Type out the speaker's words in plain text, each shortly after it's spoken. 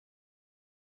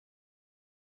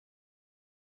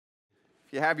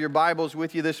If you have your Bibles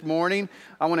with you this morning,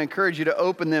 I want to encourage you to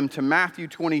open them to Matthew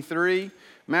 23.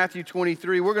 Matthew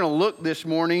 23, we're going to look this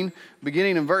morning,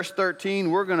 beginning in verse 13.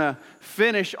 We're going to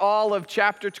finish all of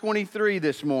chapter 23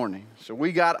 this morning. So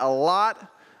we got a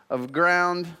lot of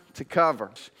ground to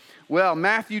cover. Well,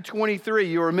 Matthew 23,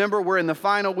 you remember we're in the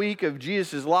final week of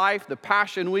Jesus' life, the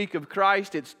Passion Week of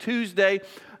Christ. It's Tuesday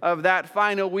of that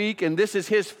final week, and this is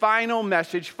his final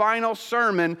message, final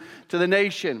sermon to the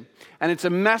nation. And it's a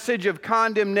message of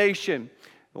condemnation.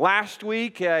 Last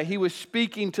week, he was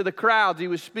speaking to the crowds. He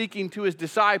was speaking to his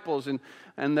disciples.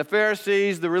 And the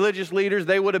Pharisees, the religious leaders,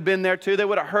 they would have been there too. They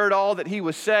would have heard all that he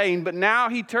was saying. But now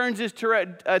he turns his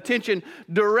attention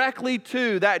directly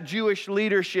to that Jewish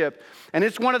leadership. And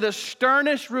it's one of the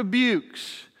sternest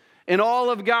rebukes in all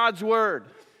of God's word.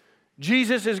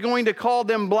 Jesus is going to call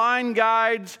them blind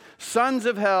guides, sons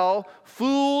of hell,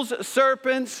 fools,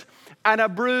 serpents, and a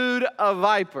brood of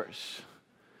vipers.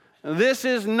 This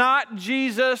is not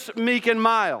Jesus meek and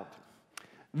mild.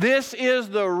 This is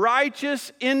the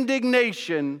righteous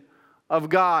indignation of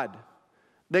God.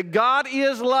 That God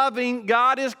is loving,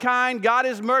 God is kind, God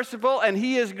is merciful, and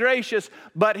He is gracious,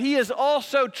 but He is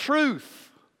also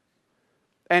truth.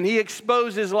 And He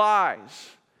exposes lies.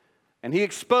 And He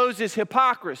exposes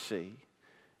hypocrisy.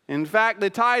 In fact, the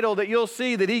title that you'll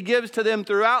see that He gives to them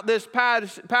throughout this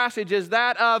passage is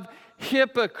that of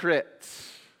hypocrites.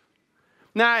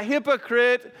 Now,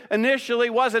 hypocrite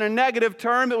initially wasn't a negative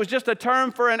term. It was just a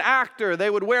term for an actor. They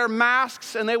would wear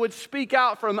masks and they would speak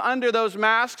out from under those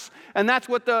masks. And that's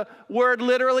what the word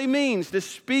literally means, to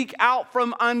speak out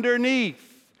from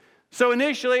underneath. So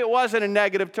initially it wasn't a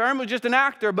negative term. It was just an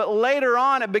actor. But later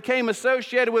on it became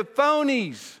associated with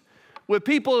phonies, with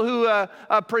people who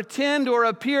pretend or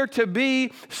appear to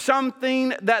be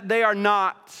something that they are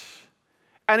not.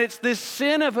 And it's this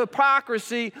sin of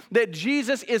hypocrisy that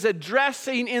Jesus is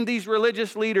addressing in these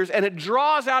religious leaders. And it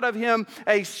draws out of him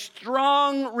a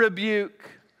strong rebuke.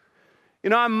 You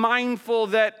know, I'm mindful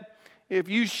that if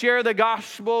you share the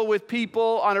gospel with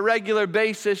people on a regular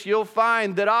basis, you'll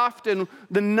find that often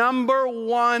the number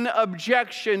one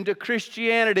objection to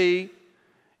Christianity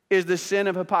is the sin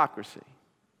of hypocrisy.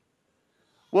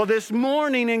 Well, this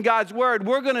morning in God's Word,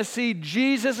 we're going to see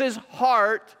Jesus'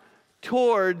 heart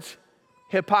towards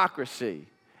hypocrisy.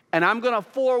 And I'm going to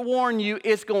forewarn you,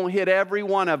 it's going to hit every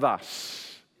one of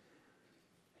us.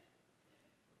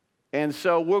 And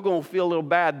so we're going to feel a little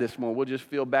bad this morning. We'll just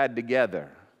feel bad together.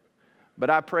 But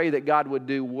I pray that God would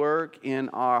do work in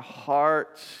our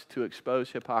hearts to expose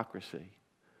hypocrisy.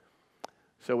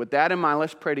 So with that in mind,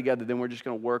 let's pray together. Then we're just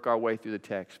going to work our way through the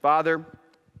text. Father,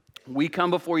 we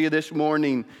come before you this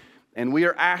morning, and we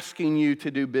are asking you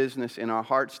to do business in our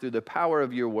hearts through the power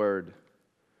of your word.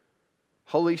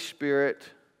 Holy Spirit,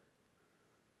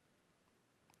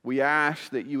 we ask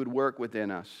that you would work within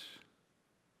us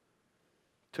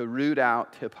to root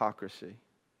out hypocrisy,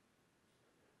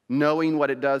 knowing what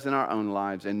it does in our own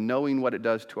lives and knowing what it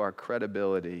does to our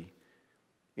credibility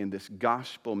in this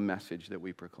gospel message that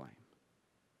we proclaim.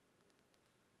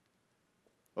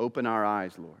 Open our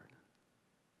eyes, Lord.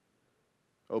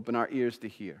 Open our ears to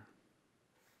hear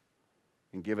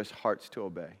and give us hearts to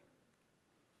obey.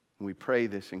 And we pray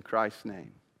this in Christ's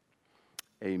name.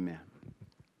 Amen.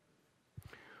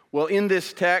 Well, in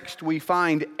this text, we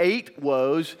find 8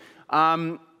 woes.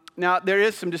 Now, there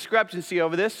is some discrepancy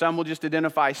over this. Some will just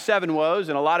identify 7 woes,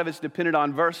 and a lot of it's dependent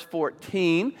on verse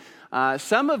 14.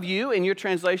 Some of you, in your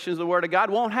translations of the Word of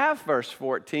God, won't have verse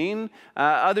 14.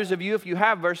 Others of you, if you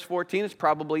have verse 14, it's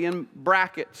probably in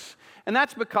brackets. And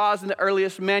that's because in the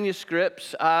earliest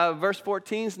manuscripts, verse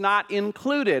 14 is not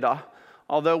included,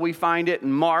 although we find it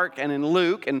in Mark and in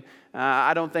Luke. And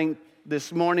I don't think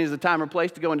this morning is the time or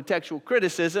place to go into textual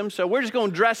criticism. So we're just going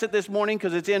to address it this morning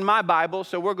because it's in my Bible.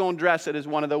 So we're going to address it as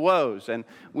one of the woes. And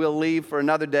we'll leave for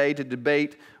another day to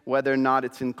debate whether or not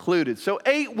it's included. So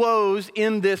 8 woes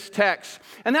in this text.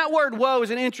 And that word woe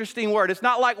is an interesting word. It's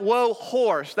not like woe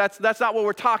horse. That's not what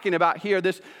we're talking about here.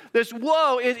 This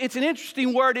woe, it's an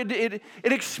interesting word. It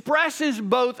expresses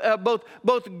both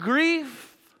grief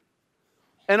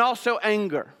and also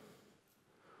anger.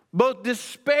 Both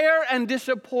despair and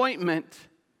disappointment,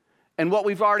 and what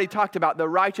we've already talked about, the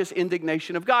righteous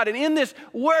indignation of God. And in this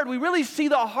word, we really see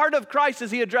the heart of Christ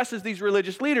as he addresses these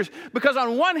religious leaders. Because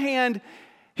on one hand,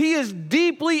 he is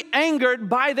deeply angered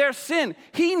by their sin.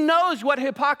 He knows what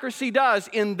hypocrisy does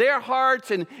in their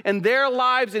hearts and their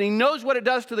lives, and he knows what it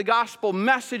does to the gospel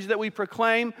message that we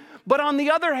proclaim. But on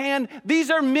the other hand,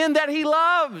 these are men that he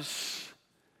loves.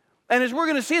 And as we're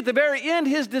going to see at the very end,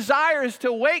 his desire is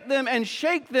to wake them and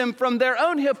shake them from their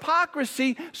own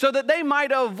hypocrisy so that they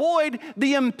might avoid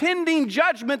the impending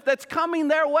judgment that's coming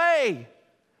their way.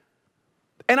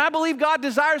 And I believe God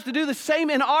desires to do the same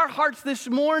in our hearts this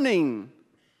morning.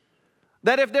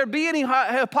 That if there be any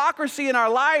hypocrisy in our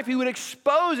life, He would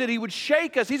expose it. He would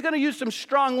shake us. He's going to use some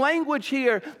strong language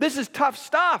here. This is tough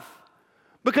stuff.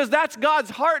 Because that's God's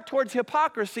heart towards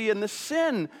hypocrisy and the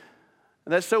sin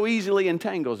that so easily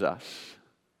entangles us.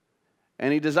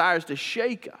 And He desires to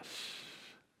shake us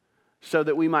so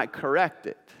that we might correct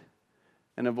it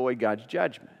and avoid God's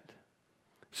judgment.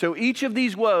 So each of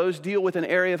these woes deal with an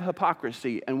area of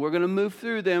hypocrisy, and we're going to move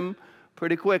through them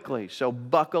pretty quickly. So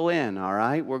buckle in, all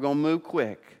right? We're going to move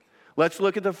quick. Let's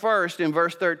look at the first in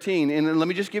verse 13. And let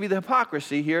me just give you the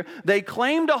hypocrisy here. They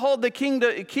claim to hold the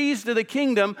keys to the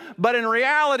kingdom, but in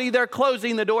reality, they're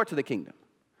closing the door to the kingdom.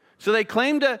 So they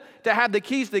claim to have the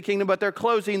keys to the kingdom, but they're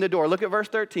closing the door. Look at verse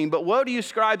 13. But woe to you,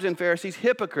 scribes and Pharisees,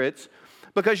 hypocrites,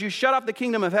 because you shut off the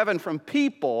kingdom of heaven from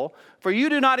people, for you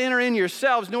do not enter in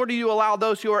yourselves, nor do you allow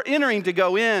those who are entering to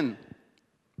go in.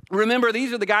 Remember,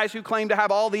 these are the guys who claim to have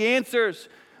all the answers.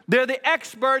 They're the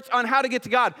experts on how to get to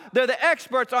God. They're the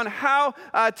experts on how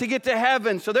to get to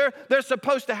heaven. So they're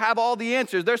supposed to have all the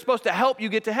answers. They're supposed to help you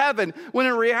get to heaven. When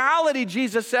in reality,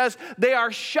 Jesus says, they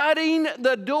are shutting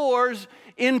the doors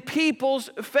in people's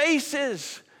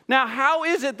faces. Now, how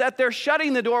is it that they're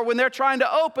shutting the door when they're trying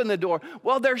to open the door?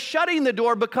 Well, they're shutting the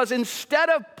door because instead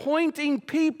of pointing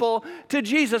people to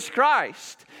Jesus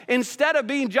Christ, instead of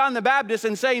being John the Baptist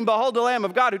and saying, behold the Lamb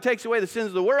of God who takes away the sins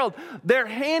of the world, they're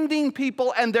handing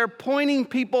people and they're pointing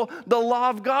people the law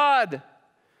of God.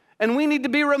 And we need to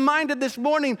be reminded this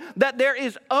morning that there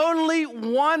is only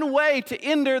one way to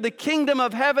enter the kingdom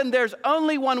of heaven. There's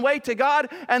only one way to God,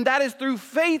 and that is through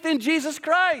faith in Jesus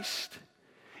Christ.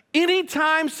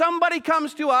 Anytime somebody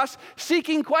comes to us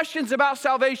seeking questions about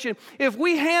salvation, if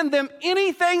we hand them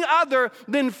anything other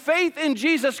than faith in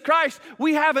Jesus Christ,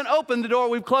 we haven't opened the door,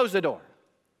 we've closed the door.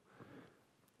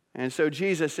 And so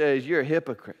Jesus says, you're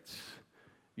hypocrites.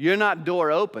 You're not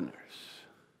door openers.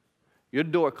 You're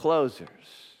door closers.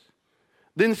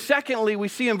 Then secondly, we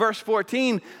see in verse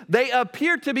 14, they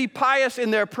appear to be pious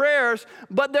in their prayers,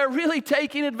 but they're really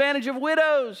taking advantage of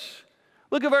widows.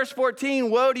 Look at verse 14.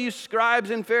 Woe to you, scribes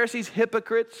and Pharisees,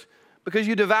 hypocrites, because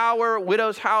you devour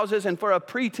widows' houses, and for a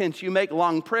pretense you make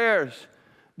long prayers.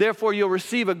 Therefore you'll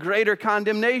receive a greater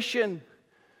condemnation.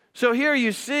 So here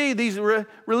you see these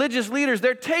religious leaders,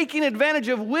 they're taking advantage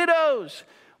of widows.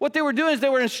 What they were doing is they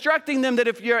were instructing them that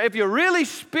if you're really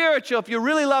spiritual, if you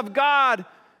really love God,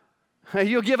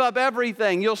 you'll give up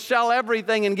everything. You'll sell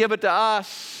everything and give it to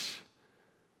us.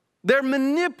 They're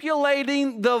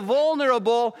manipulating the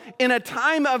vulnerable in a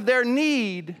time of their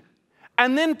need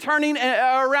and then turning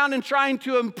around and trying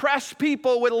to impress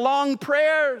people with long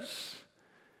prayers.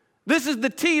 This is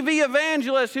the TV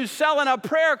evangelist who's selling a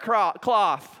prayer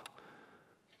cloth,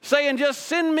 saying, just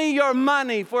send me your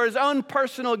money for his own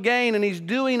personal gain. And he's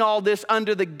doing all this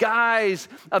under the guise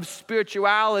of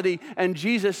spirituality. And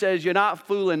Jesus says, you're not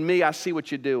fooling me. I see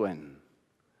what you're doing.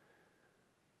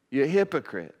 You're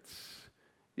hypocrites.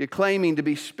 You're claiming to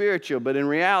be spiritual, but in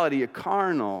reality, you're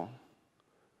carnal.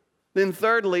 Then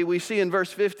thirdly, we see in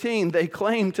verse 15, they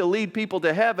claim to lead people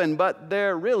to heaven, but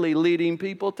they're really leading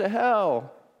people to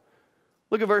hell.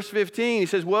 Look at verse 15. He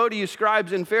says, woe to you,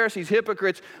 scribes and Pharisees,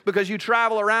 hypocrites, because you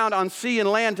travel around on sea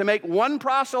and land to make one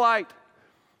proselyte.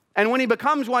 And when he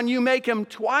becomes one, you make him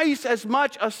twice as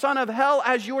much a son of hell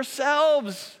as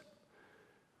yourselves.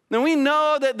 Now we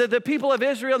know that the people of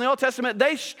Israel in the Old Testament,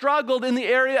 they struggled in the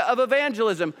area of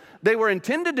evangelism. They were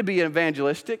intended to be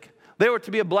evangelistic. They were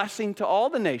to be a blessing to all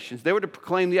the nations. They were to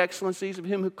proclaim the excellencies of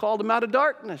him who called them out of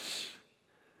darkness.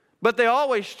 But they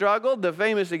always struggled. The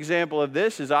famous example of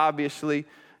this is obviously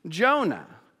Jonah.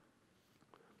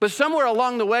 But somewhere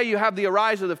along the way, you have the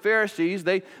arise of the Pharisees.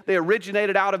 They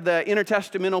originated out of the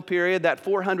intertestamental period, that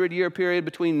 400-year period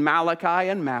between Malachi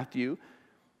and Matthew.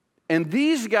 And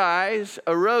these guys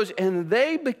arose and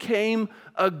they became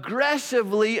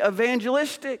aggressively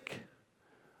evangelistic.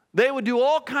 They would do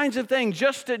all kinds of things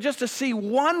just to see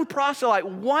one proselyte,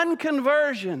 one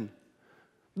conversion.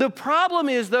 The problem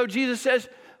is, though, Jesus says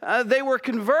they were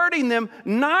converting them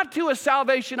not to a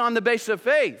salvation on the basis of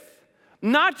faith,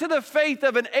 not to the faith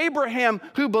of an Abraham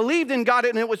who believed in God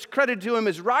and it was credited to him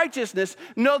as righteousness.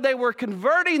 No, they were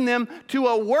converting them to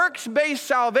a works-based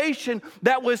salvation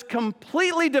that was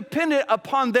completely dependent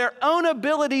upon their own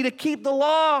ability to keep the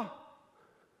law.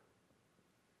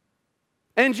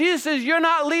 And Jesus says, you're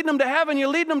not leading them to heaven, you're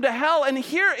leading them to hell. And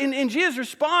here in Jesus'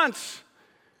 response,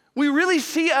 we really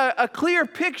see a clear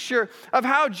picture of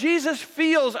how Jesus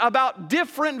feels about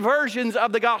different versions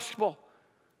of the gospel.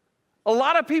 A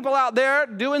lot of people out there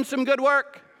doing some good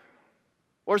work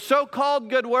or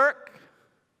so-called good work,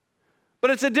 But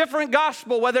it's a different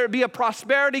gospel, whether it be a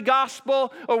prosperity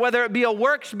gospel or whether it be a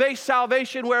works-based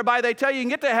salvation whereby they tell you can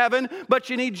get to heaven, but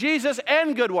you need Jesus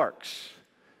and good works.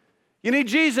 You need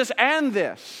Jesus and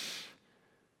this.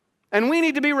 And we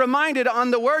need to be reminded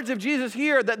on the words of Jesus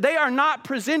here that they are not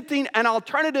presenting an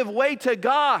alternative way to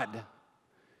God.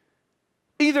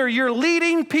 Either you're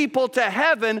leading people to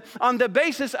heaven on the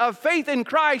basis of faith in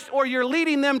Christ or you're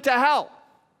leading them to hell.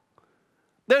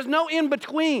 There's no in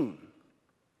between.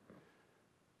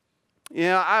 You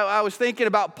know, I was thinking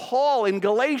about Paul in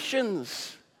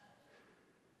Galatians.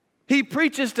 He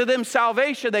preaches to them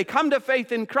salvation. They come to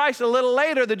faith in Christ. A little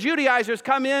later, the Judaizers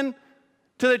come in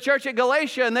to the church at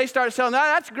Galatia and they start saying,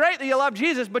 that's great that you love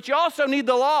Jesus, but you also need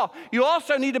the law. You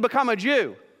also need to become a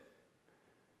Jew.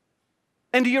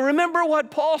 And do you remember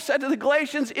what Paul said to the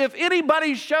Galatians? If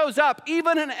anybody shows up,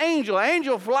 even an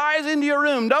angel flies into your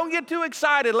room, don't get too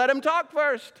excited. Let him talk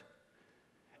first.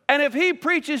 And if he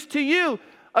preaches to you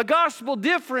a gospel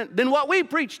different than what we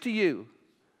preach to you,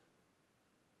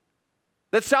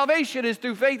 that salvation is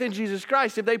through faith in Jesus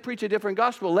Christ, if they preach a different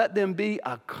gospel, let them be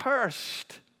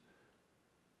accursed.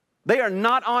 They are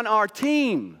not on our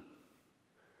team.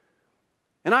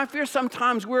 And I fear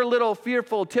sometimes we're a little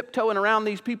fearful tiptoeing around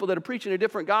these people that are preaching a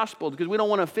different gospel because we don't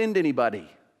want to offend anybody.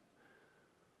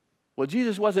 Well,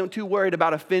 Jesus wasn't too worried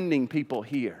about offending people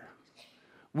here.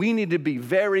 We need to be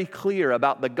very clear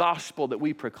about the gospel that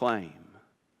we proclaim.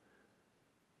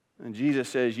 And Jesus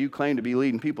says, you claim to be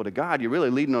leading people to God, you're really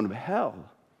leading them to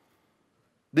hell.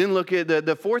 Then look at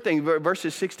the fourth thing,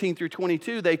 verses 16 through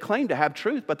 22. They claim to have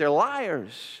truth, but they're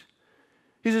liars.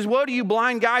 He says, woe to you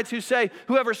blind guides who say,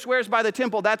 whoever swears by the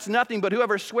temple, that's nothing, but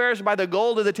whoever swears by the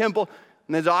gold of the temple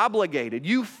is obligated.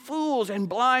 You fools and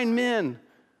blind men,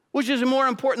 which is more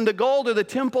important, the gold or the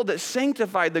temple that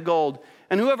sanctified the gold?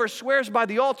 And whoever swears by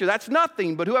the altar, that's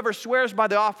nothing, but whoever swears by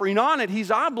the offering on it, he's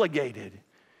obligated.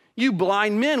 You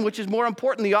blind men, which is more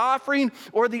important, the offering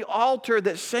or the altar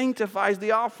that sanctifies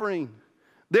the offering?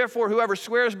 Therefore, whoever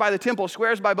swears by the temple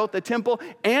swears by both the temple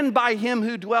and by him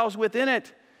who dwells within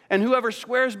it. And whoever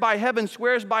swears by heaven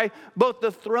swears by both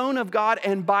the throne of God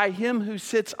and by him who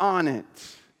sits on it.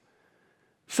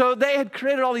 So they had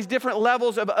created all these different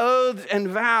levels of oaths and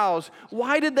vows.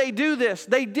 Why did they do this?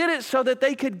 They did it so that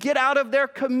they could get out of their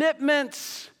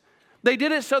commitments. They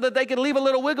did it so that they could leave a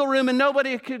little wiggle room and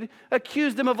nobody could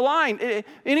accuse them of lying.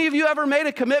 Any of you ever made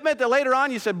a commitment that later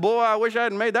on you said, boy, I wish I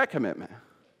hadn't made that commitment?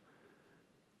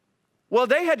 Well,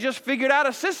 they had just figured out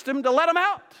a system to let them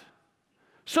out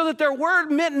so that their word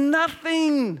meant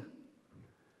nothing.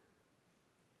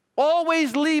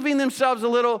 Always leaving themselves a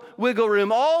little wiggle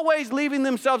room, always leaving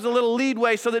themselves a little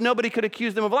leadway so that nobody could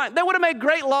accuse them of lying. They would have made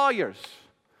great lawyers.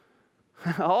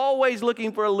 Always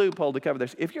looking for a loophole to cover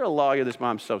this. If you're a lawyer this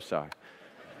month, I'm so sorry.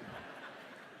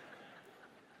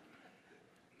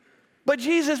 But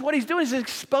Jesus, what he's doing is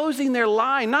exposing their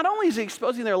lying. Not only is he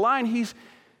exposing their lying, he's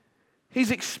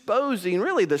exposing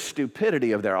really the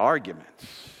stupidity of their arguments.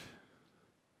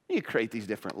 You create these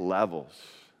different levels.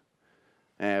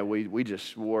 And we just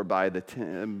swore by the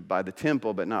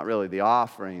temple, but not really the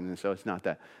offering. And so it's not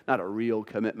a real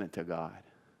commitment to God.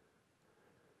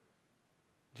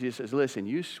 Jesus says, listen,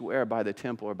 you swear by the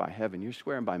temple or by heaven. You're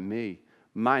swearing by me.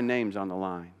 My name's on the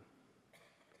line.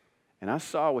 And I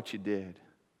saw what you did.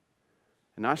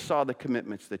 And I saw the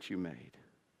commitments that you made.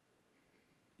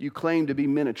 You claim to be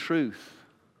men of truth,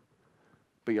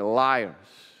 but you're liars.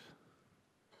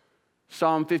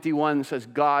 Psalm 51 says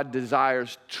God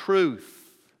desires truth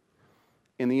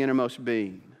in the innermost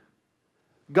being.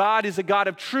 God is a God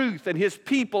of truth, and his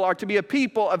people are to be a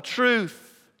people of truth.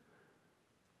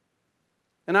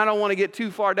 And I don't want to get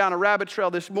too far down a rabbit trail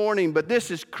this morning, but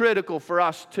this is critical for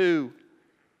us too.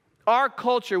 Our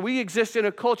culture, we exist in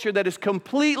a culture that has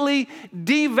completely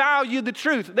devalued the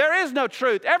truth. There is no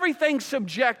truth. Everything's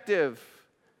subjective.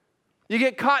 You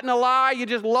get caught in a lie, you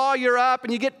just lawyer up,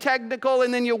 and you get technical,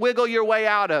 and then you wiggle your way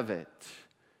out of it.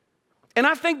 And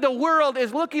I think the world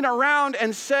is looking around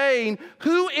and saying,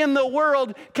 who in the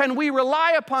world can we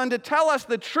rely upon to tell us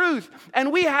the truth?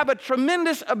 And we have a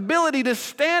tremendous ability to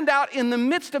stand out in the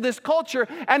midst of this culture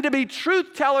and to be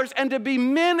truth tellers and to be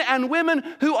men and women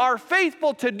who are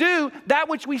faithful to do that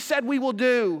which we said we will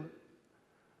do.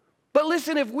 But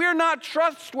listen, if we're not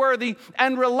trustworthy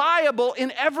and reliable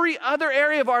in every other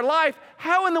area of our life,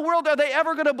 how in the world are they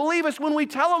ever going to believe us when we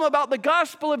tell them about the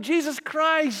gospel of Jesus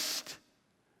Christ?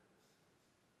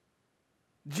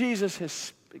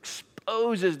 Jesus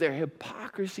exposes their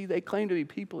hypocrisy. They claim to be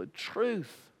people of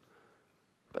truth,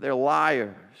 but they're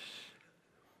liars.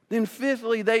 Then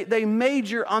fifthly, they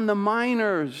major on the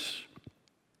minors.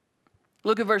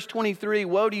 Look at verse 23.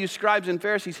 Woe to you, scribes and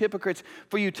Pharisees, hypocrites,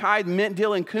 for you tithe mint,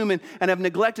 dill, and cumin, and have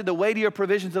neglected the weightier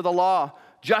provisions of the law,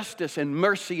 justice and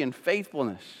mercy and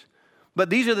faithfulness. But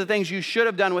these are the things you should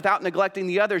have done without neglecting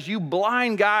the others. You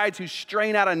blind guides who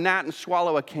strain out a gnat and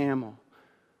swallow a camel.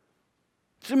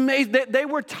 It's amazing. They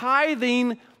were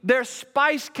tithing their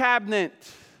spice cabinet.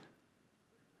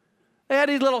 They had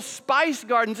these little spice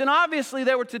gardens, and obviously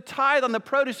they were to tithe on the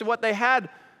produce of what they had.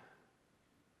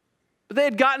 But they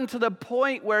had gotten to the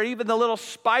point where even the little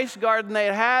spice garden they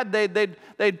had,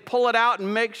 they'd pull it out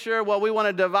and make sure, well, we want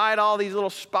to divide all these little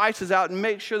spices out and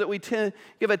make sure that we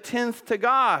give a tenth to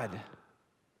God.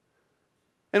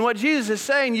 And what Jesus is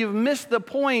saying, you've missed the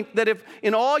point that if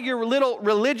in all your little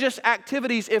religious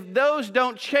activities, if those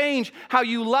don't change how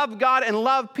you love God and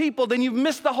love people, then you've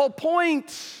missed the whole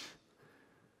point.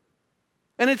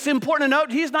 And it's important to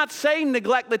note, he's not saying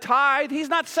neglect the tithe. He's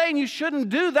not saying you shouldn't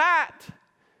do that.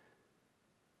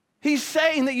 He's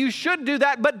saying that you should do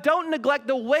that, but don't neglect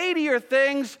the weightier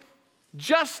things,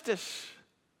 justice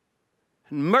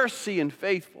and mercy and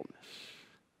faithfulness.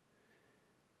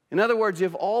 In other words,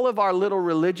 if all of our little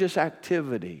religious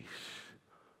activities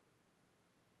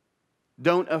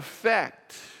don't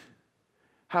affect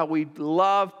how we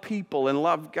love people and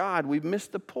love God, we've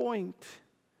missed the point.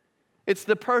 It's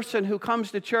the person who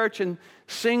comes to church and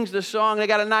sings the song. They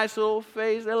got a nice little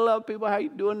face. They love people. How you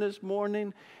doing this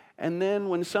morning? And then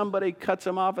when somebody cuts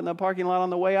them off in the parking lot on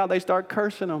the way out, they start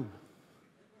cursing them.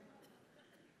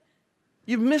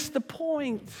 You've missed the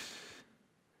point.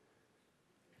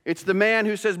 It's the man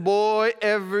who says, boy,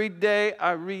 every day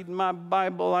I read my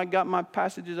Bible. I got my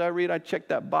passages I read. I check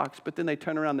that box. But then they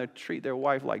turn around and treat their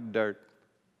wife like dirt.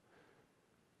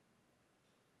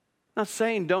 I'm not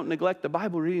saying don't neglect the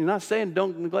Bible reading. I'm not saying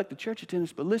don't neglect the church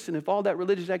attendance. But listen, if all that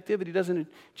religious activity doesn't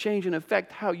change and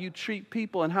affect how you treat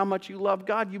people and how much you love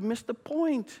God, you've missed the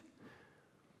point.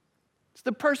 It's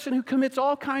the person who commits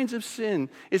all kinds of sin,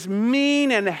 is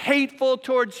mean and hateful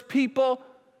towards people,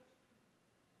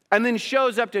 and then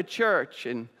shows up to church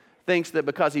and thinks that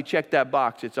because he checked that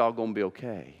box, it's all going to be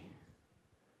okay.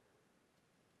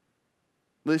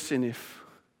 Listen, if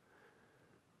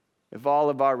all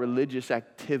of our religious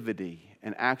activity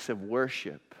and acts of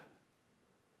worship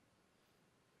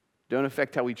don't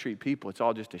affect how we treat people, it's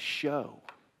all just a show.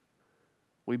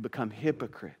 We become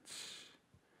hypocrites.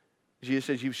 Jesus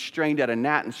says, you've strained out a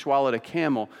gnat and swallowed a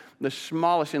camel. The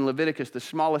smallest, in Leviticus, the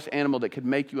smallest animal that could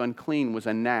make you unclean was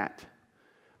a gnat.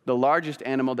 The largest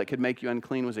animal that could make you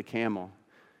unclean was a camel.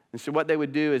 And so what they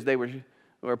would do is they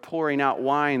were pouring out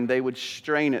wine, they would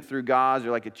strain it through gauze or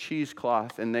like a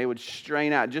cheesecloth, and they would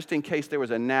strain out, just in case there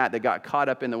was a gnat that got caught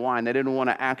up in the wine. They didn't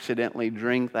want to accidentally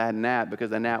drink that gnat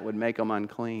because the gnat would make them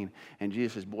unclean. And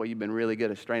Jesus says, boy, you've been really good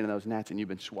at straining those gnats, and you've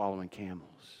been swallowing camels.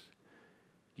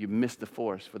 You missed the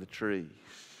forest for the trees.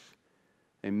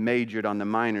 They majored on the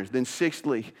minors. Then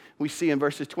sixthly, we see in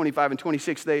verses 25 and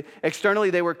 26, externally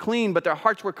they were clean, but their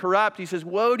hearts were corrupt. He says,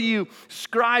 woe to you,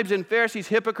 scribes and Pharisees,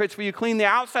 hypocrites, for you clean the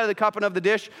outside of the cup and of the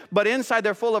dish, but inside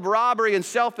they're full of robbery and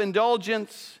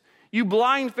self-indulgence. You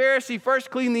blind Pharisee,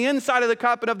 first clean the inside of the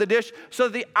cup and of the dish, so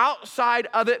that the outside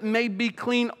of it may be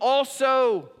clean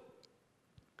also.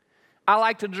 I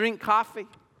like to drink coffee.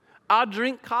 I'll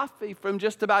drink coffee from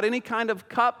just about any kind of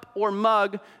cup or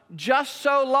mug, just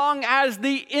so long as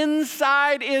the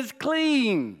inside is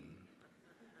clean.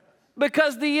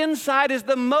 Because the inside is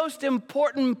the most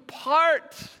important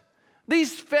part.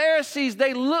 These Pharisees,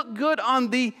 they look good on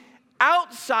the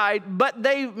outside, but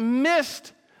they've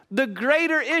missed the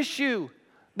greater issue.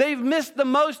 They've missed the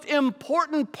most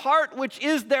important part, which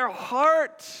is their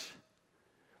heart.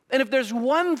 And if there's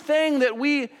one thing that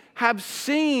we have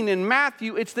seen in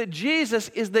Matthew, it's that Jesus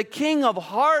is the King of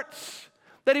hearts,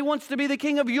 that he wants to be the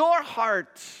King of your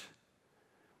heart,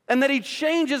 and that he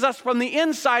changes us from the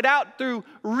inside out through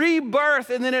rebirth,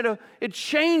 and then it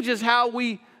changes how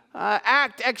we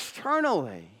act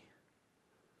externally.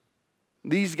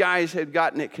 These guys had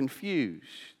gotten it confused,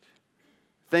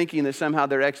 thinking that somehow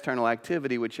their external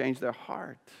activity would change their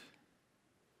heart.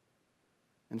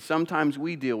 And sometimes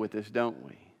we deal with this, don't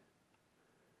we?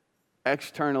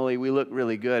 Externally, we look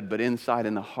really good, but inside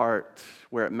in the heart,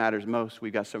 where it matters most,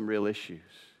 we've got some real issues.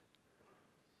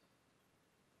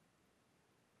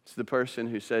 It's the person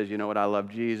who says, you know what, I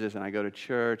love Jesus and I go to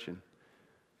church, and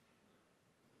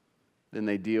then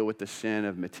they deal with the sin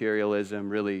of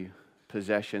materialism. Really,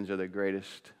 possessions are the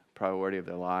greatest priority of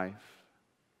their life.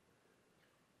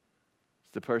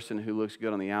 It's the person who looks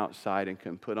good on the outside and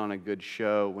can put on a good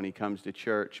show when he comes to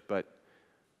church, but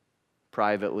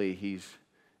privately he's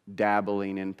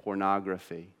dabbling in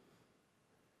pornography,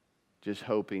 just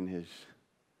hoping his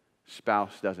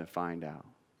spouse doesn't find out.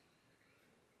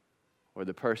 or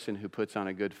the person who puts on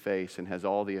a good face and has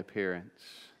all the appearance,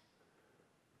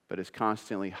 but is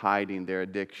constantly hiding their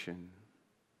addiction.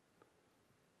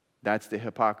 That's the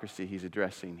hypocrisy he's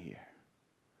addressing here.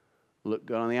 Look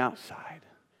good on the outside,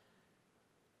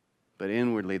 but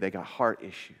inwardly they got heart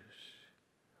issues.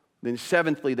 Then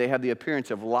seventhly, they have the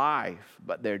appearance of life,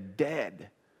 but they're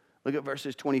dead. Look at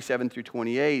verses 27 through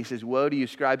 28. He says, "Woe to you,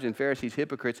 scribes and Pharisees,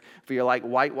 hypocrites, for you're like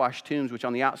whitewashed tombs, which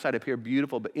on the outside appear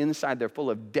beautiful, but inside they're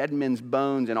full of dead men's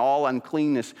bones and all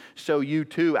uncleanness. So you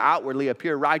too outwardly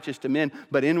appear righteous to men,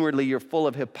 but inwardly you're full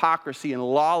of hypocrisy and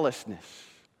lawlessness."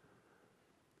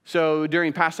 So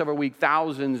during Passover week,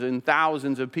 thousands and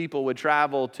thousands of people would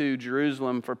travel to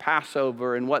Jerusalem for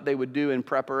Passover, and what they would do in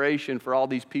preparation for all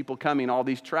these people coming, all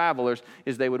these travelers,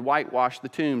 is they would whitewash the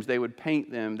tombs. They would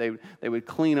paint them. They would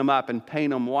clean them up and paint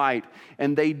them white.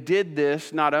 And they did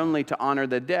this not only to honor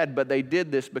the dead, but they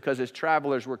did this because as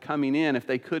travelers were coming in, if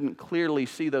they couldn't clearly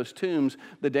see those tombs,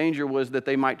 the danger was that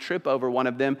they might trip over one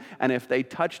of them, and if they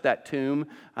touched that tomb,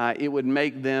 it would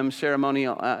make them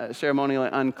ceremonially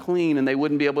unclean, and they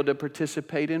wouldn't be able to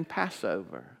participate in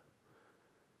Passover.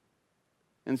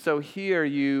 And so here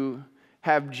you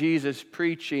have Jesus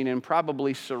preaching and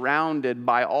probably surrounded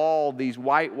by all these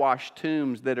whitewashed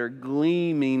tombs that are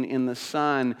gleaming in the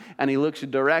sun, and he looks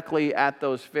directly at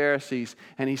those Pharisees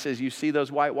and he says, "You see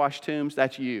those whitewashed tombs?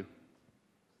 That's you.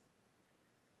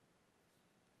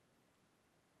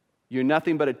 You're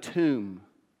nothing but a tomb.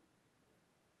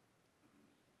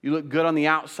 You look good on the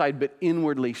outside, but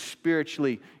inwardly,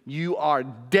 spiritually, you are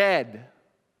dead.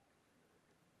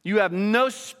 You have no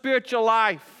spiritual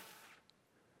life."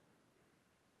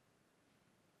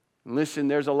 And listen,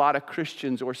 there's a lot of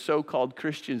Christians or so-called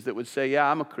Christians that would say,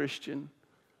 "Yeah, I'm a Christian."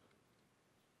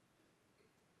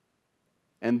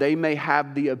 And they may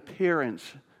have the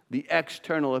appearance, the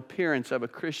external appearance of a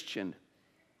Christian,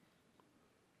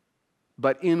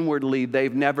 but inwardly,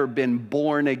 they've never been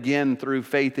born again through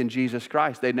faith in Jesus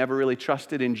Christ. They've never really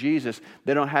trusted in Jesus.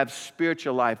 They don't have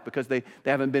spiritual life because they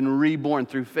haven't been reborn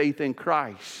through faith in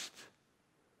Christ.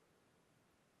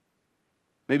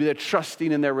 Maybe they're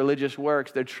trusting in their religious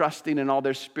works. They're trusting in all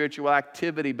their spiritual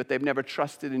activity, but they've never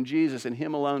trusted in Jesus and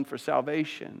Him alone for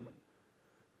salvation.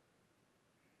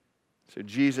 So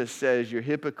Jesus says, "You're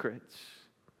hypocrites.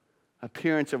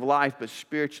 Appearance of life, but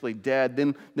spiritually dead."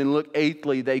 Then look,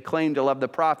 eighthly, they claim to love the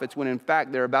prophets when in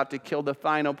fact they're about to kill the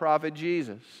final prophet,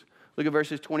 Jesus. Look at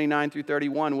verses 29 through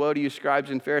 31. "Woe to you,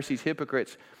 scribes and Pharisees,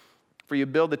 hypocrites, for you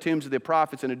build the tombs of the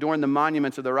prophets and adorn the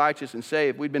monuments of the righteous, and say,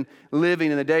 if we'd been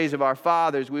living in the days of our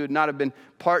fathers, we would not have been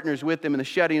partners with them in the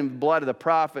shedding of the blood of the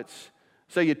prophets.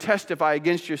 So you testify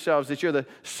against yourselves that you're the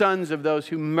sons of those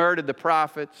who murdered the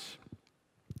prophets."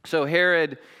 So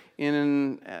Herod, in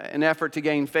an effort to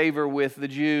gain favor with the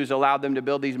Jews, allowed them to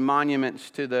build these monuments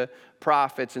to the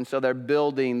prophets. And so they're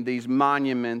building these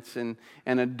monuments and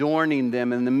adorning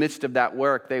them. In the midst of that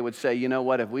work, they would say, "You know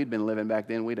what, if we'd been living back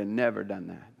then, we'd have never done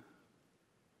that.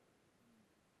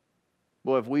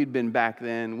 Boy, if we'd been back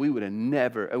then, we would have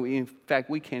never." In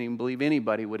fact, we can't even believe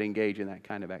anybody would engage in that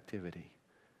kind of activity.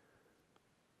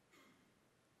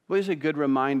 Well, it's a good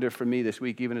reminder for me this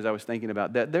week, even as I was thinking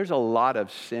about that. There's a lot of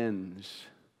sins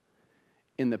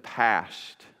in the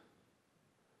past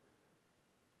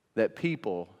that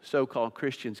people, so-called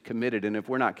Christians, committed, and if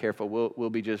we're not careful, we'll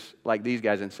be just like these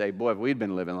guys and say, "Boy, if we'd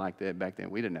been living like that back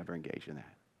then, we'd have never engaged in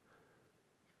that."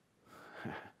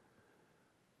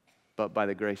 But by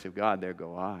the grace of God, there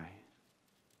go I.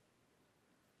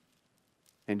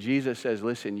 And Jesus says,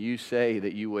 "Listen, you say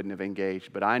that you wouldn't have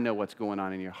engaged, but I know what's going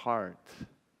on in your heart,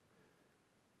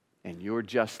 and you're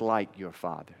just like your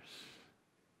fathers."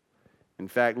 In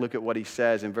fact, look at what he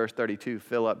says in verse 32.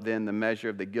 "Fill up then the measure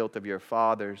of the guilt of your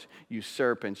fathers, you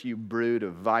serpents, you brood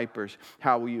of vipers.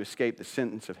 How will you escape the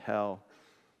sentence of hell?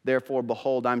 Therefore,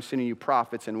 behold, I'm sending you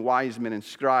prophets and wise men and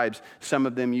scribes. Some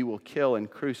of them you will kill and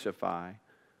crucify."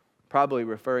 Probably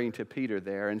referring to Peter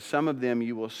there. "And some of them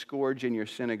you will scourge in your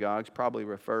synagogues," probably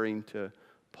referring to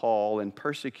Paul, "and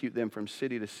persecute them from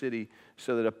city to city,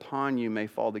 so that upon you may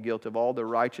fall the guilt of all the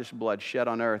righteous blood shed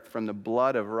on earth, from the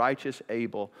blood of righteous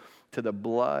Abel to the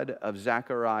blood of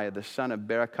Zechariah, the son of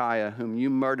Berechiah, whom you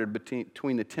murdered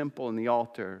between the temple and the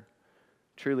altar.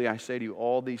 Truly I say to you,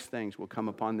 all these things will come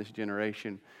upon this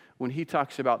generation." When he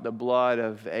talks about the blood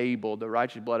of Abel, the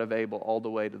righteous blood of Abel, all the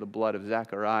way to the blood of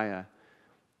Zechariah,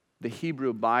 the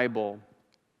Hebrew Bible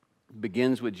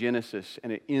begins with Genesis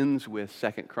and it ends with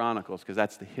 2 Chronicles, because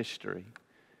that's the history.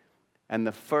 And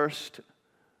the first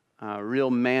real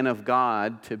man of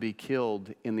God to be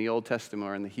killed in the Old Testament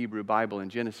or in the Hebrew Bible in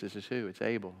Genesis is who? It's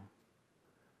Abel.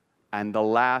 And the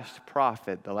last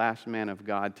prophet, the last man of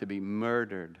God to be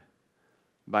murdered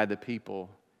by the people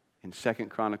in 2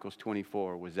 Chronicles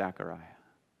 24 with Zechariah.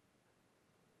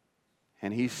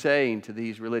 And he's saying to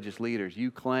these religious leaders, you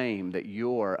claim that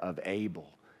you're of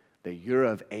Abel, that you're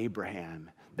of Abraham,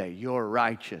 that you're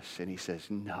righteous. And he says,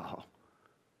 no.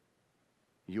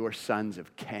 You're sons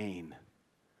of Cain.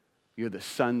 You're the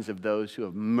sons of those who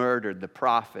have murdered the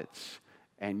prophets,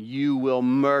 and you will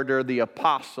murder the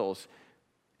apostles.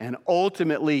 And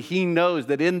ultimately, he knows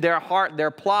that in their heart,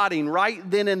 they're plotting right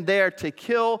then and there to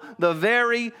kill the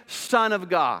very Son of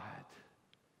God.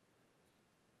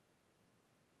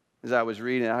 As I was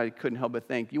reading, I couldn't help but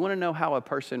think, you want to know how a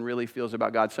person really feels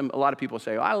about God? A lot of people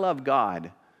say, I love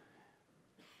God.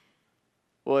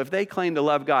 Well, if they claim to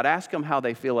love God, ask them how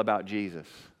they feel about Jesus.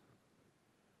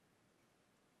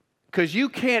 Because you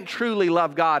can't truly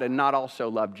love God and not also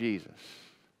love Jesus.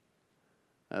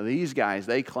 Now, these guys,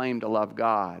 they claim to love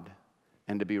God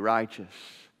and to be righteous.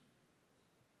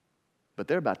 But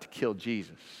they're about to kill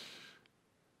Jesus.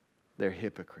 They're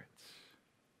hypocrites.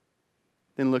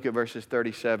 Then look at verses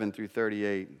 37 through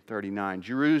 38, 39.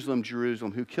 Jerusalem,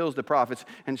 Jerusalem, who kills the prophets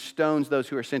and stones those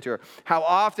who are sent to her. How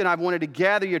often I've wanted to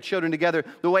gather your children together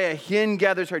the way a hen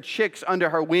gathers her chicks under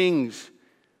her wings,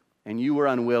 and you were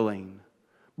unwilling.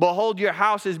 Behold, your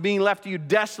house is being left to you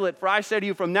desolate. For I say to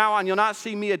you, from now on, you'll not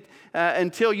see me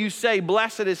until you say,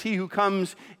 blessed is he who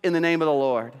comes in the name of the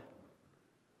Lord.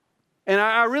 And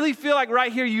I really feel like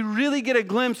right here, you really get a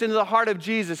glimpse into the heart of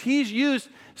Jesus. He's used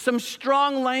some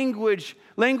strong language,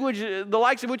 the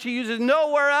likes of which he uses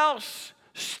nowhere else.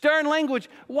 Stern language.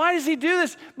 Why does he do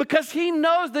this? Because he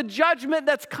knows the judgment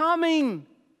that's coming.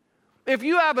 If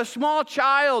you have a small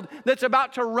child that's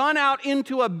about to run out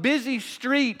into a busy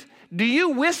street, do you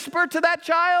whisper to that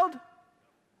child?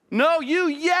 No, you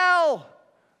yell,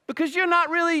 because you're not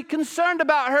really concerned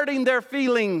about hurting their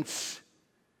feelings.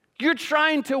 You're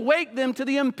trying to wake them to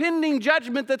the impending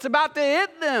judgment that's about to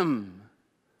hit them.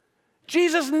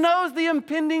 Jesus knows the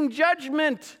impending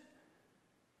judgment.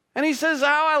 And he says,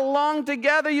 how I long to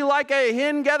gather you like a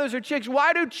hen gathers her chicks.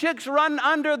 Why do chicks run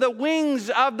under the wings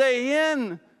of the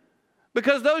hen?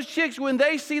 Because those chicks, when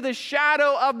they see the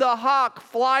shadow of the hawk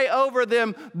fly over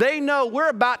them, they know we're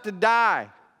about to die.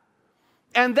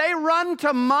 And they run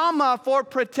to mama for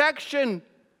protection.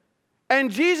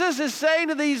 And Jesus is saying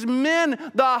to these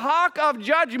men, the hawk of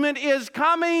judgment is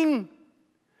coming.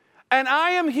 And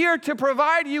I am here to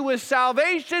provide you with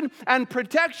salvation and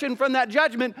protection from that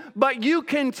judgment, but you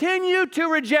continue to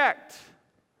reject.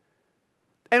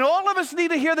 And all of us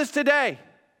need to hear this today.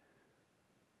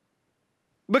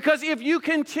 Because if you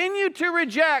continue to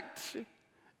reject,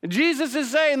 Jesus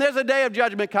is saying there's a day of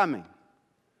judgment coming.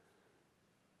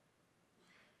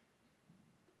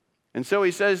 And so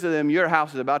he says to them, your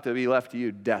house is about to be left to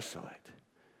you desolate.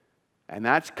 And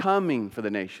that's coming for the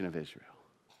nation of Israel.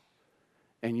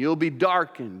 And you'll be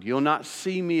darkened. You'll not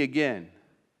see me again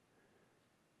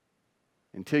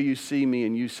until you see me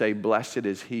and you say, blessed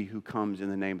is he who comes in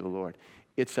the name of the Lord.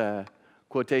 It's a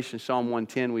quotation, Psalm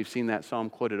 110. We've seen that psalm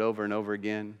quoted over and over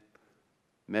again.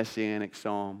 Messianic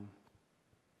psalm.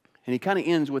 And he kind of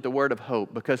ends with a word of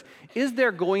hope, because is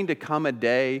there going to come a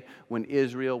day when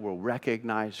Israel will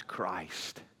recognize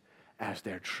Christ as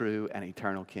their true and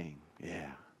eternal king?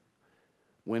 Yeah.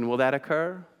 When will that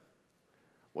occur?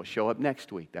 We'll show up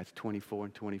next week. That's 24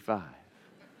 and 25.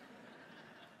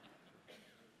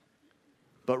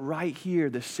 But right here,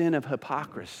 the sin of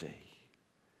hypocrisy.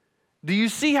 Do you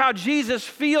see how Jesus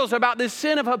feels about this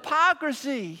sin of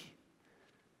hypocrisy?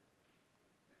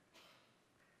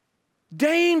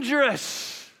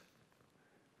 Dangerous.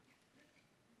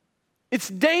 It's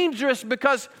dangerous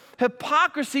because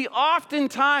hypocrisy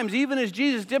oftentimes, even as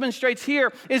Jesus demonstrates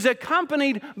here, is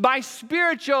accompanied by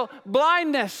spiritual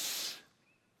blindness.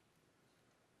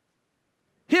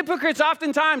 Hypocrites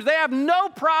oftentimes, they have no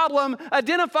problem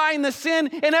identifying the sin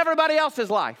in everybody else's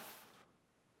life.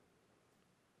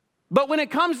 But when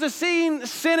it comes to seeing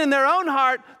sin in their own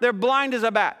heart, they're blind as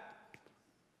a bat.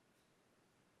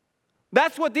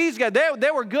 That's what these guys,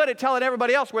 they were good at telling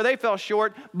everybody else where they fell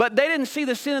short, but they didn't see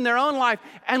the sin in their own life.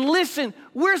 And listen,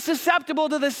 we're susceptible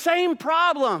to the same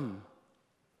problem.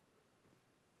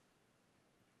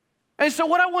 And so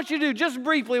what I want you to do, just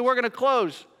briefly, we're going to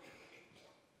close.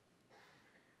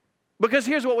 Because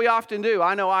here's what we often do.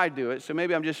 I know I do it, so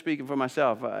maybe I'm just speaking for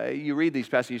myself. You read these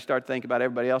passages, you start thinking about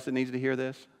everybody else that needs to hear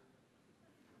this.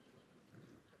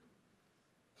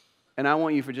 And I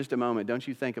want you for just a moment, don't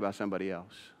you think about somebody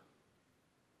else.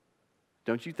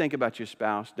 Don't you think about your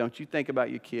spouse. Don't you think about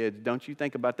your kids. Don't you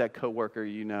think about that coworker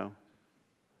you know.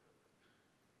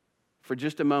 For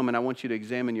just a moment, I want you to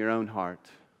examine your own heart.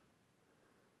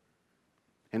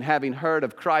 And having heard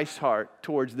of Christ's heart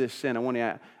towards this sin, I want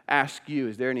to ask you,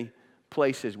 is there any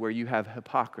places where you have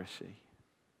hypocrisy?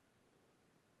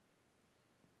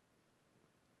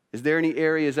 Is there any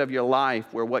areas of your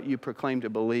life where what you proclaim to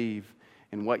believe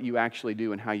and what you actually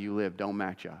do and how you live don't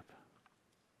match up?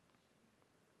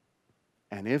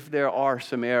 And if there are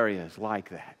some areas like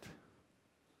that,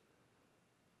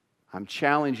 I'm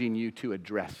challenging you to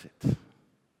address it.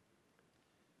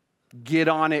 Get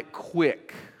on it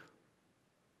quick.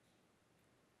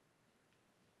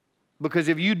 Because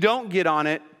if you don't get on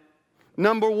it,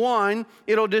 number one,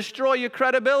 it'll destroy your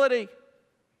credibility.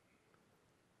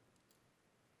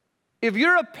 If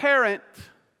you're a parent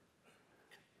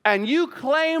and you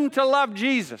claim to love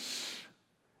Jesus,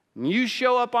 and you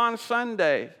show up on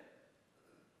Sunday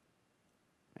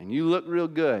and you look real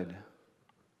good,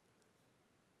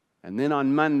 and then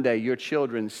on Monday your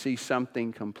children see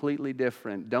something completely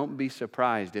different, don't be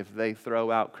surprised if they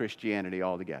throw out Christianity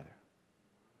altogether.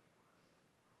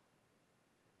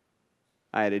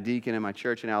 I had a deacon in my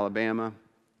church in Alabama.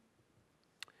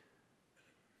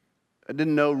 I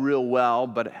didn't know real well,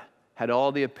 but had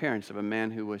all the appearance of a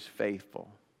man who was faithful.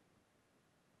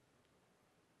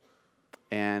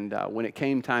 And when it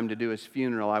came time to do his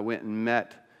funeral, I went and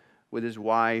met with his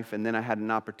wife, and then I had an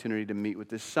opportunity to meet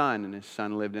with his son, and his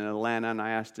son lived in Atlanta, and I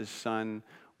asked his son,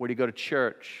 where do you go to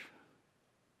church?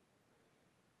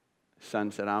 His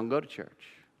son said, I don't go to church.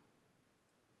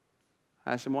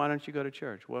 I asked him, why don't you go to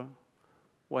church? Well,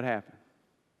 what happened?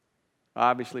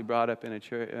 Obviously brought up in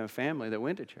a family that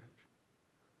went to church.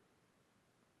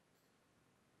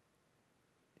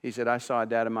 He said, I saw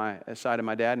a side of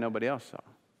my dad nobody else saw.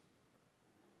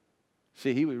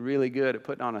 See, he was really good at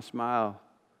putting on a smile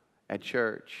at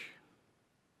church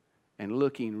and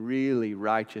looking really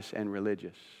righteous and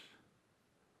religious.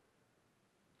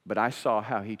 But I saw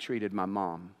how he treated my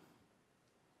mom.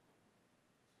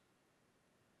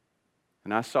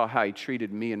 And I saw how he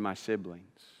treated me and my siblings.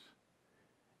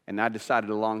 And I decided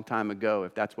a long time ago,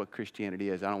 if that's what Christianity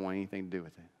is, I don't want anything to do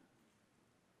with it.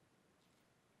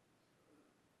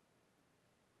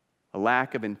 A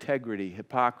lack of integrity,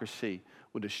 hypocrisy,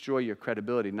 will destroy your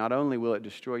credibility. Not only will it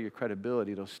destroy your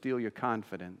credibility, it'll steal your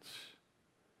confidence.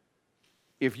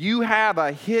 If you have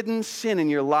a hidden sin in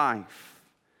your life,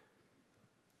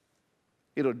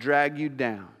 it'll drag you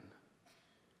down.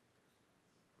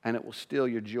 And it will steal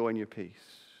your joy and your peace.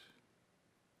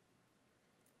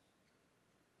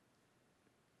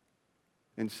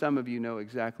 And some of you know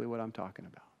exactly what I'm talking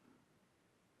about.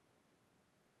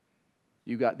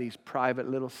 You got these private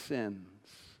little sins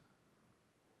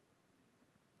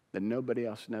that nobody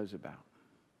else knows about.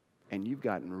 And you've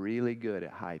gotten really good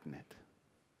at hiding it.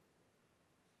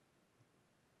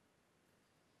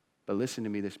 But listen to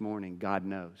me this morning, God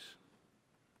knows.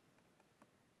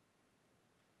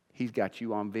 He's got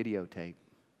you on videotape.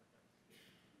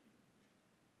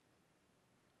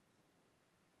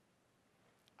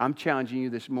 I'm challenging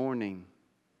you this morning.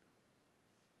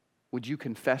 Would you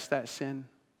confess that sin?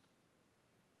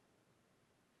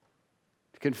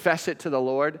 Confess it to the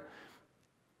Lord.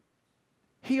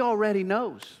 He already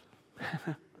knows.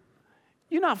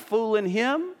 You're not fooling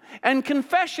him. And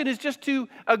confession is just to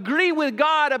agree with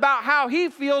God about how he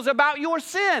feels about your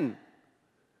sin.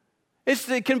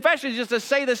 Confession is just to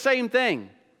say the same thing.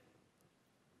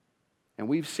 And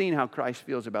we've seen how Christ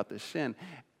feels about this sin.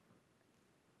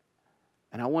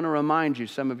 And I want to remind you,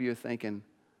 some of you are thinking,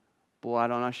 boy, I'm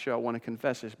not sure I want to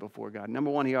confess this before God.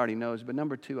 Number one, he already knows. But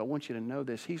number two, I want you to know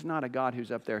this. He's not a God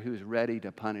who's up there who's ready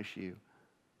to punish you.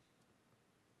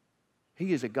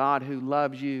 He is a God who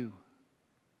loves you.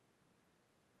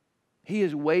 He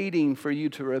is waiting for you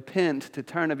to repent, to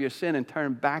turn of your sin and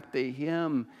turn back to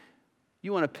him.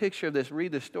 You want a picture of this?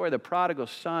 Read the story of the prodigal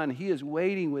son. He is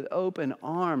waiting with open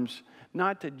arms,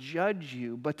 not to judge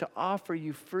you, but to offer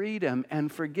you freedom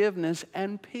and forgiveness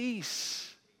and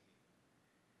peace.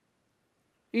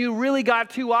 You really got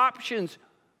two options.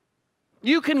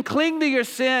 You can cling to your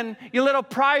sin, your little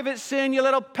private sin, your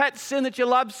little pet sin that you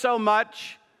love so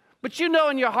much. But you know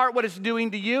in your heart what it's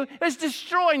doing to you. It's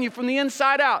destroying you from the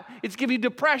inside out. It's giving you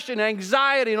depression and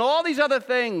anxiety and all these other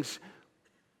things.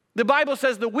 The Bible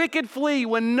says the wicked flee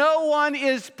when no one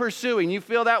is pursuing. You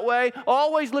feel that way?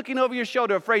 Always looking over your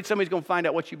shoulder, afraid somebody's going to find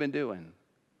out what you've been doing.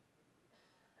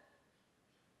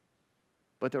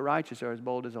 But the righteous are as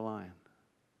bold as a lion.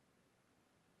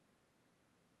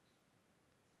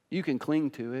 You can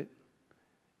cling to it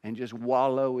and just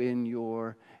wallow in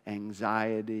your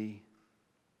anxiety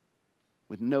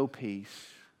with no peace.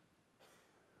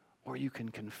 Or you can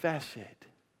confess it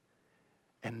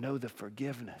and know the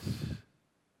forgiveness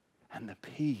and the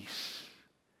peace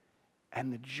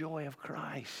and the joy of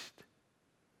Christ.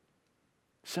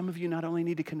 Some of you not only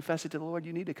need to confess it to the Lord,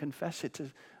 you need to confess it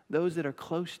to those that are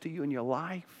close to you in your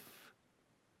life.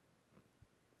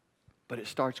 But it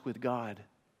starts with God.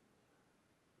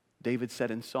 David said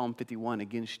in Psalm 51,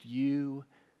 against you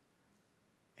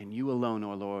and you alone,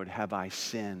 O Lord, have I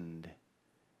sinned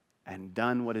and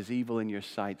done what is evil in your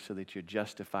sight, so that you're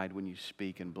justified when you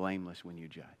speak and blameless when you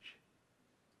judge.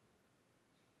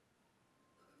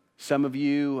 Some of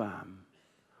you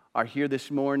are here this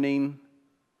morning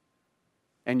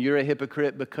and you're a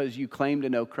hypocrite because you claim to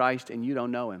know Christ and you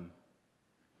don't know Him.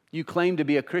 You claim to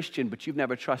be a Christian, but you've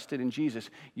never trusted in Jesus.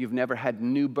 You've never had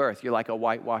new birth. You're like a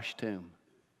whitewashed tomb.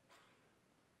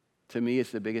 To me,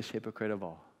 it's the biggest hypocrite of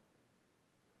all.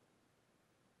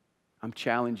 I'm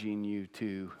challenging you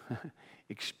to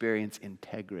experience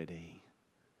integrity,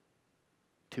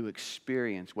 to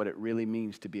experience what it really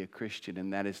means to be a Christian,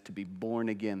 and that is to be born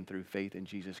again through faith in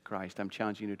Jesus Christ. I'm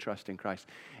challenging you to trust in Christ.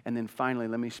 And then finally,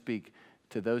 let me speak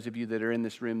to those of you that are in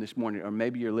this room this morning, or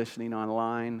maybe you're listening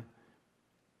online,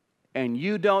 and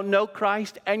you don't know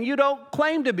Christ, and you don't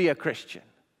claim to be a Christian.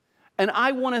 And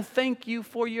I want to thank you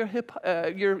for your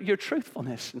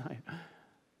truthfulness tonight.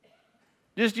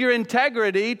 Just your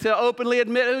integrity to openly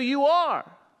admit who you are.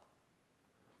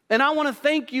 And I want to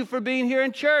thank you for being here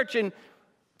in church. And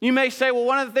you may say, well,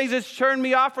 one of the things that's turned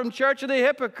me off from church are the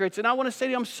hypocrites. And I want to say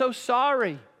to you, I'm so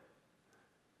sorry.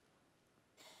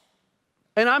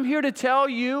 And I'm here to tell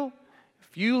you,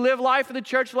 if you live life in the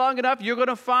church long enough, you're going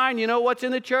to find, you know what's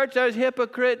in the church? Those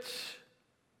hypocrites.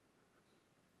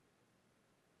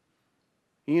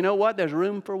 And you know what? There's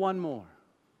room for one more.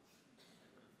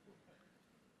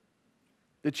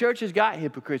 The church has got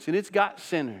hypocrites and it's got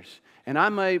sinners. And I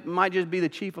might just be the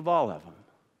chief of all of them.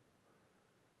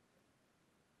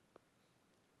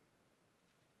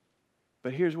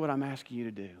 But here's what I'm asking you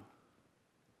to do.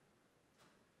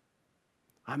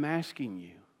 I'm asking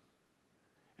you,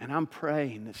 and I'm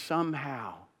praying that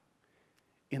somehow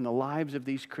in the lives of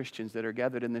these Christians that are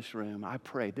gathered in this room, I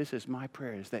pray, this is my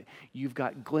prayer, is that you've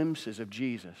got glimpses of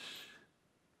Jesus.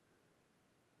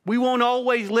 We won't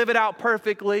always live it out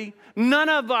perfectly. None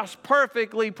of us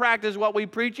perfectly practice what we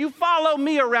preach. You follow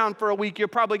me around for a week, you're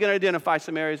probably going to identify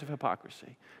some areas of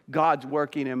hypocrisy. God's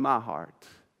working in my heart.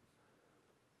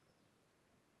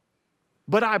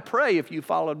 But I pray if you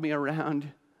followed me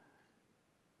around,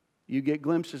 you get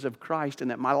glimpses of Christ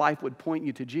and that my life would point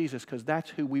you to Jesus, because that's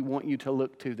who we want you to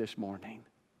look to this morning.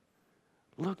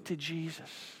 Look to Jesus.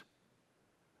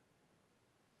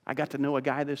 I got to know a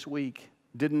guy this week,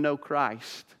 didn't know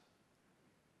Christ,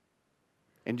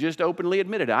 and just openly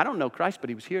admitted, I don't know Christ, but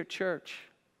he was here at church.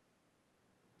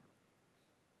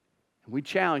 We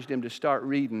challenged him to start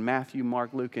reading Matthew,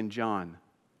 Mark, Luke, and John.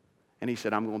 And he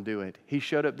said, I'm going to do it. He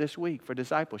showed up this week for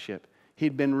discipleship.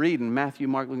 He'd been reading Matthew,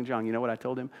 Mark, Luke, and John. You know what I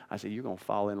told him? I said, you're going to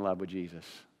fall in love with Jesus.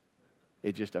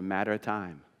 It's just a matter of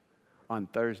time. On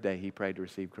Thursday, he prayed to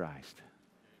receive Christ.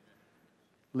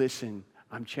 Listen,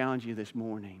 I'm challenging you this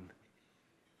morning.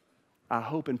 I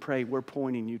hope and pray we're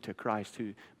pointing you to Christ,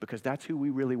 because that's who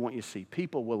we really want you to see.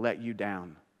 People will let you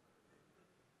down.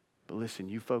 But listen,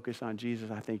 you focus on Jesus,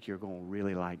 I think you're going to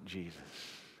really like Jesus.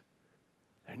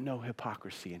 There's no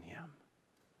hypocrisy in him.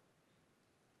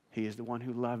 He is the one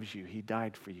who loves you. He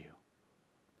died for you.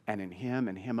 And in him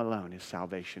and him alone is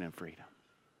salvation and freedom.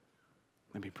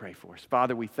 Let me pray for us.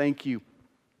 Father, we thank you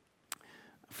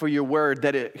for your word,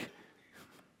 that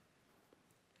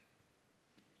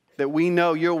we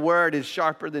know your word is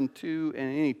sharper than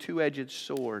any two-edged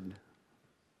sword.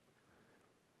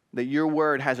 That your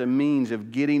word has a means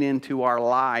of getting into our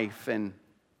life and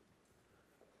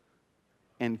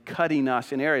cutting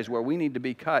us in areas where we need to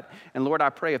be cut. And Lord, I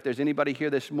pray if there's anybody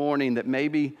here this morning that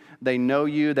maybe they know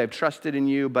you, they've trusted in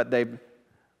you, but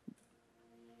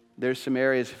there's some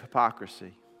areas of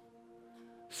hypocrisy,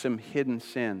 some hidden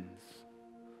sins,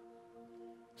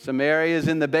 some areas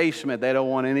in the basement they don't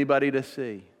want anybody to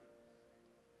see.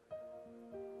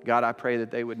 God, I pray that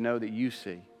they would know that you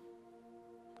see.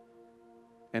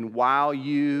 And while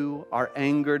you are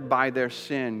angered by their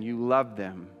sin, you love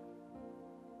them.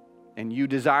 And you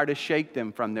desire to shake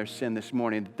them from their sin this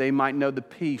morning, that they might know the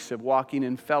peace of walking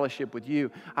in fellowship with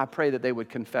you. I pray that they would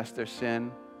confess their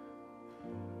sin.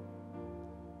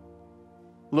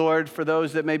 Lord, for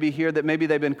those that may be here, that maybe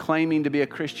they've been claiming to be a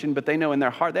Christian, but they know in their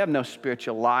heart they have no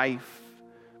spiritual life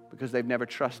because they've never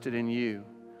trusted in you.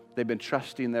 They've been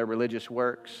trusting their religious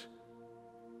works.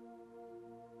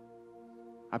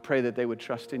 I pray that they would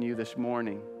trust in you this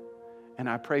morning. And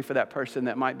I pray for that person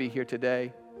that might be here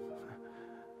today.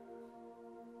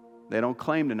 They don't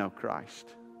claim to know Christ,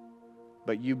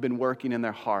 but you've been working in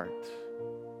their heart.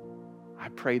 I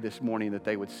pray this morning that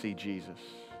they would see Jesus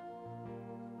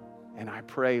And I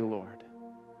pray, Lord,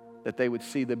 that they would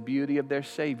see the beauty of their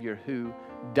Savior who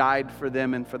died for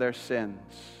them and for their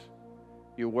sins.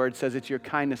 Your word says it's your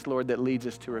kindness, Lord, that leads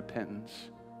us to repentance.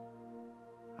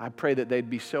 I pray that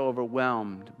they'd be so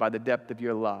overwhelmed by the depth of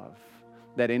your love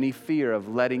that any fear of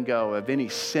letting go of any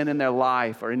sin in their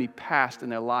life or any past in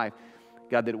their life,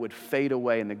 God, that it would fade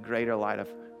away in the greater light of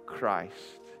Christ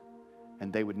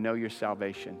and they would know your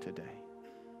salvation today.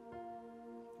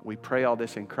 We pray all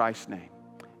this in Christ's name.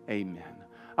 Amen.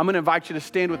 I'm going to invite you to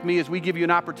stand with me as we give you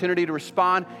an opportunity to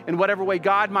respond in whatever way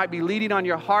God might be leading on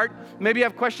your heart. Maybe you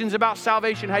have questions about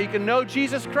salvation, how you can know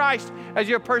Jesus Christ as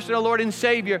your personal Lord and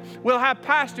Savior. We'll have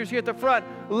pastors here at the front.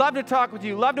 Love to talk with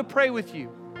you, love to pray with you.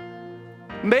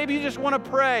 Maybe you just want to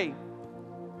pray.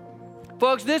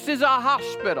 Folks, this is a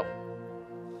hospital.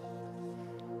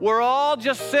 We're all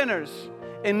just sinners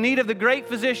in need of the great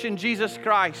physician, Jesus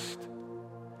Christ.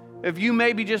 If you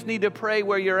maybe just need to pray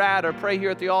where you're at or pray here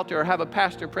at the altar or have a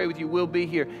pastor pray with you, we'll be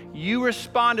here. You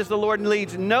respond as the Lord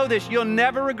leads. Know this, you'll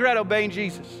never regret obeying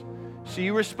Jesus. So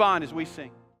you respond as we sing.